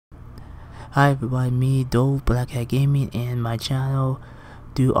Hi everybody, me, Dova, Blackhat Gaming, and my channel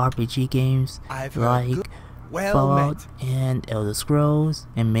do RPG games like Fallout and Elder Scrolls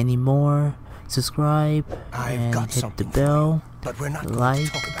and many more. Subscribe and hit the bell, like,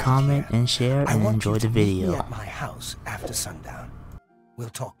 comment, and share, and enjoy the video. At my house after sundown. We'll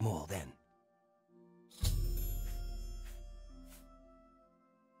talk more then.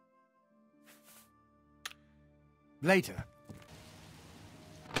 Later.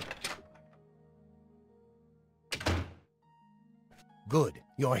 Good,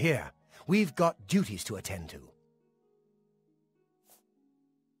 you're here. We've got duties to attend to.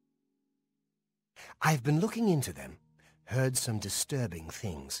 I've been looking into them, heard some disturbing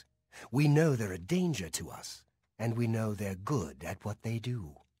things. We know they're a danger to us, and we know they're good at what they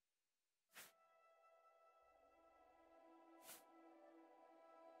do.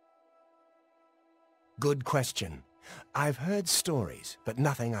 Good question. I've heard stories, but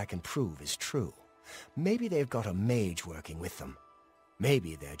nothing I can prove is true. Maybe they've got a mage working with them.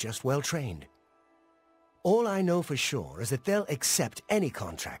 Maybe they're just well-trained. All I know for sure is that they'll accept any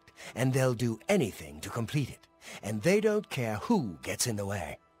contract, and they'll do anything to complete it. And they don't care who gets in the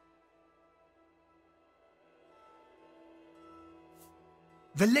way.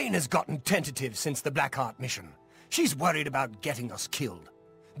 Velena's gotten tentative since the Blackheart mission. She's worried about getting us killed.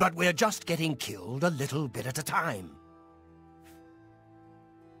 But we're just getting killed a little bit at a time.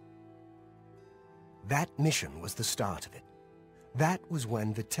 That mission was the start of it. That was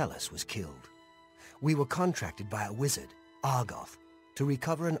when Vitelis was killed. We were contracted by a wizard, Argoth, to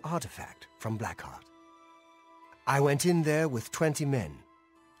recover an artifact from Blackheart. I went in there with 20 men.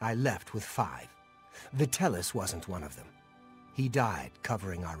 I left with 5. Vitelis wasn't one of them. He died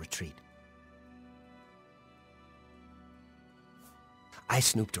covering our retreat. I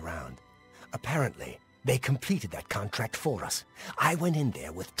snooped around. Apparently, they completed that contract for us. I went in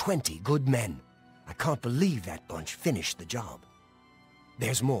there with 20 good men. I can't believe that bunch finished the job.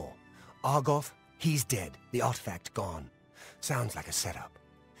 There's more. Argoth, he's dead. The artifact gone. Sounds like a setup.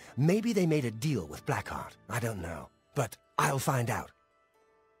 Maybe they made a deal with Blackheart. I don't know. But I'll find out.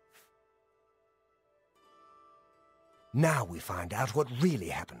 Now we find out what really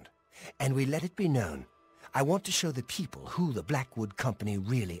happened. And we let it be known. I want to show the people who the Blackwood Company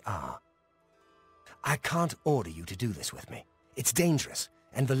really are. I can't order you to do this with me. It's dangerous,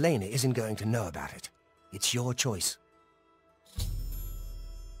 and Velena isn't going to know about it. It's your choice.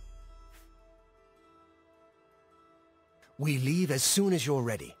 We leave as soon as you're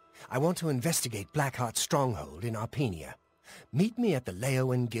ready. I want to investigate Blackheart's stronghold in Arpenia. Meet me at the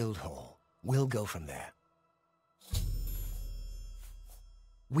Leowen Guild Hall. We'll go from there.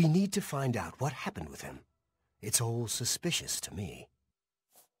 We need to find out what happened with him. It's all suspicious to me.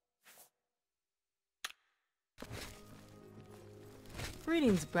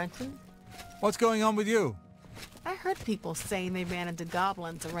 Greetings, Brenton. What's going on with you? I heard people saying they ran into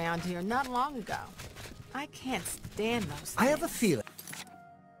goblins around here not long ago. I can't stand those things. I have a feeling.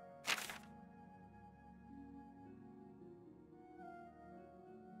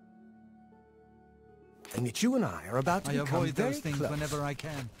 And that you and I are about to become avoid those things close. whenever I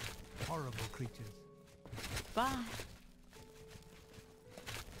can. Horrible creatures. Bye.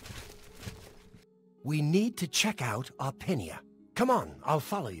 We need to check out Arpenia. Come on, I'll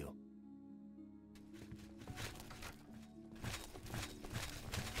follow you.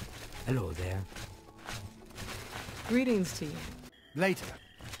 Hello there. Greetings to you. Later.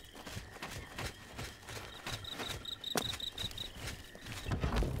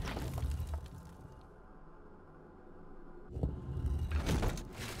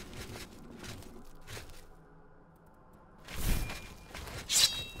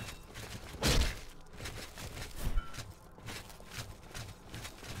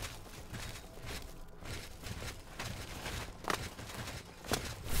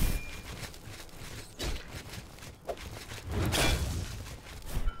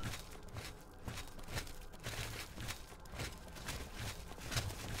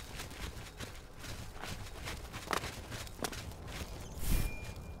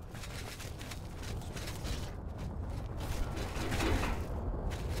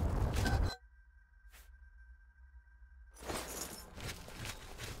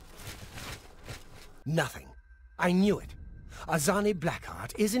 Nothing. I knew it. Azani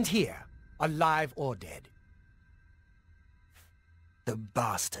Blackheart isn't here, alive or dead. The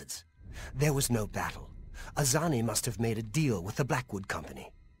bastards. There was no battle. Azani must have made a deal with the Blackwood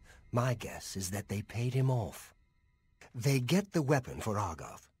Company. My guess is that they paid him off. They get the weapon for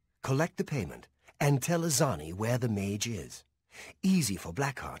Argoth, collect the payment, and tell Azani where the mage is. Easy for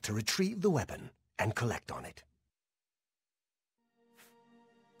Blackheart to retrieve the weapon and collect on it.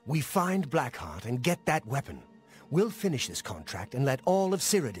 We find Blackheart and get that weapon. We'll finish this contract and let all of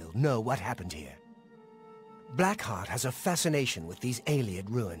Cyrodiil know what happened here. Blackheart has a fascination with these Ayleid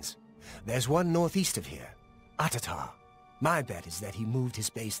ruins. There's one northeast of here, Atatar. My bet is that he moved his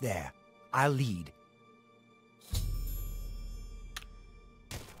base there. I'll lead.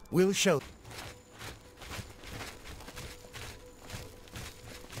 We'll show...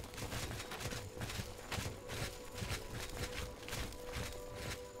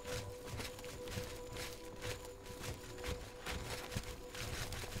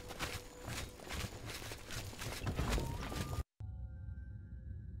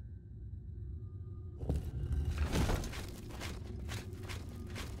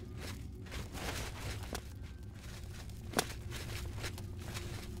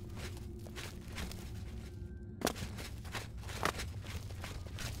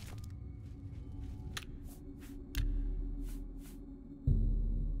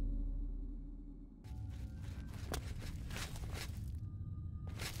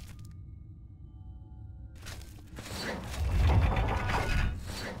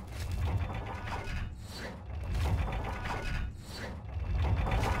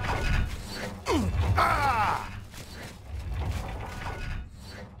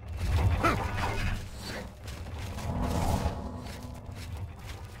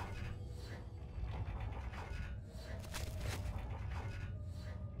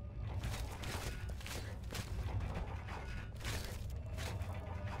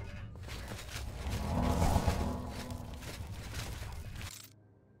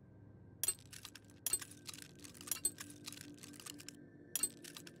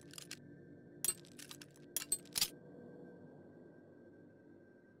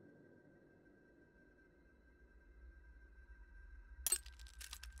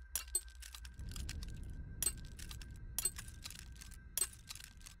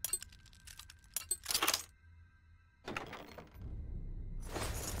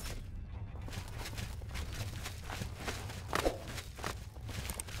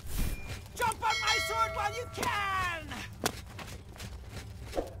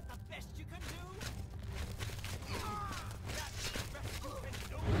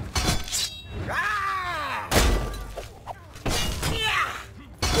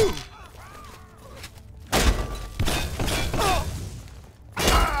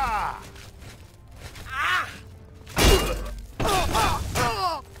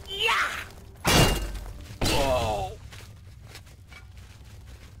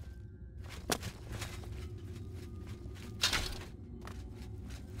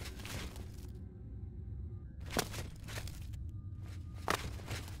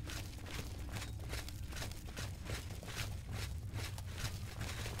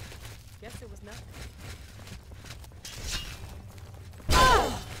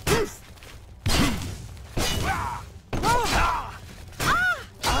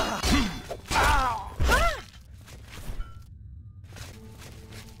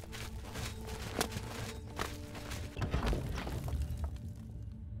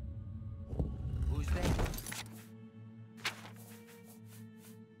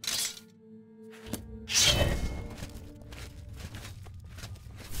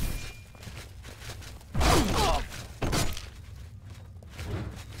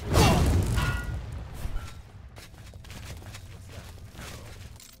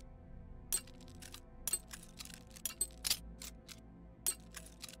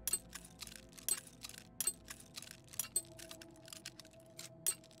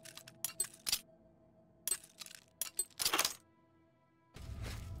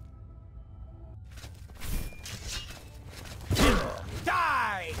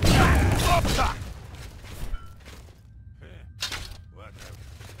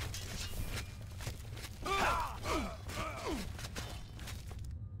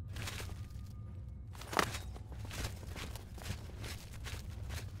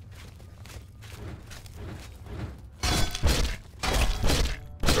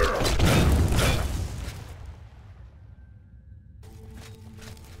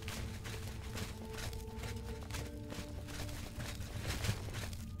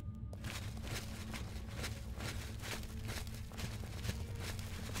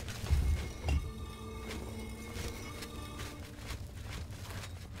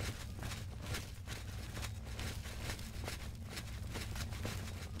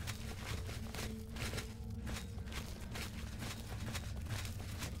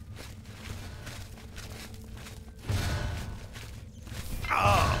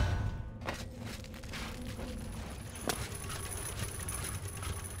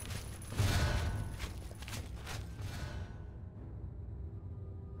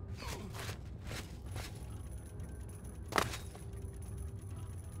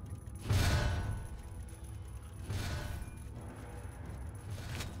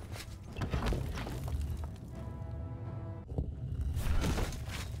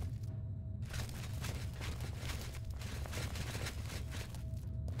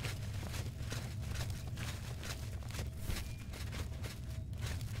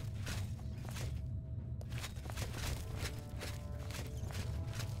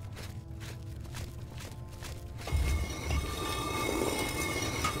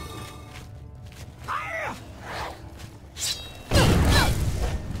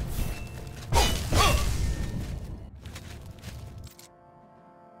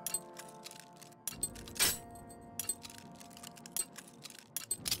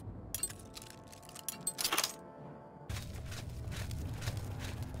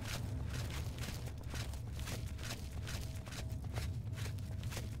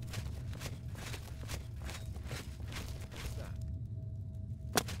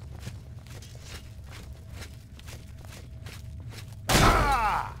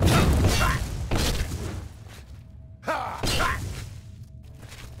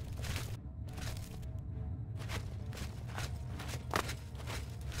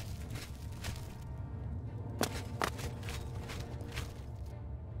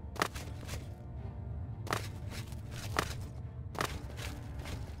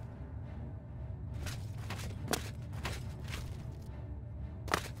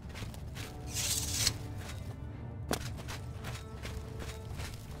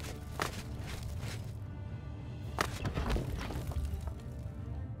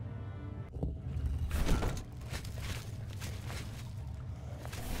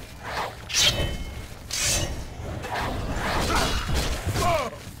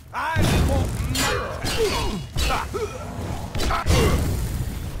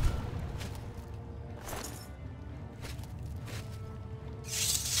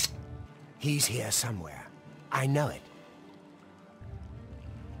 He's here somewhere. I know it.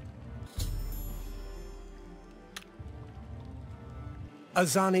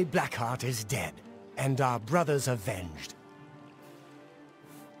 Azani Blackheart is dead, and our brothers avenged.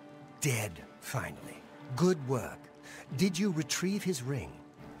 Dead, finally. Good work. Did you retrieve his ring?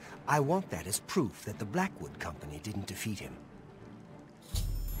 I want that as proof that the Blackwood Company didn't defeat him.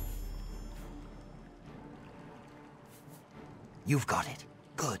 You've got it.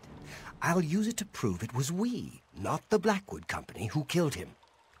 Good. I'll use it to prove it was we, not the Blackwood Company, who killed him.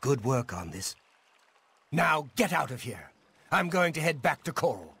 Good work on this. Now get out of here. I'm going to head back to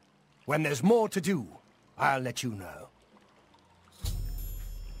Coral. When there's more to do, I'll let you know.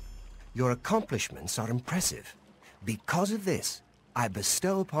 Your accomplishments are impressive. Because of this, I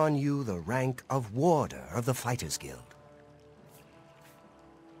bestow upon you the rank of Warder of the Fighters Guild.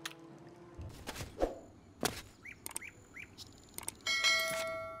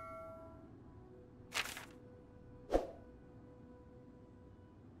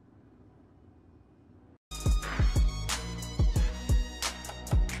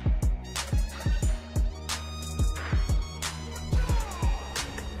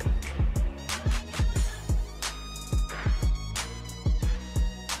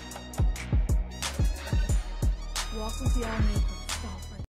 Walk with the army.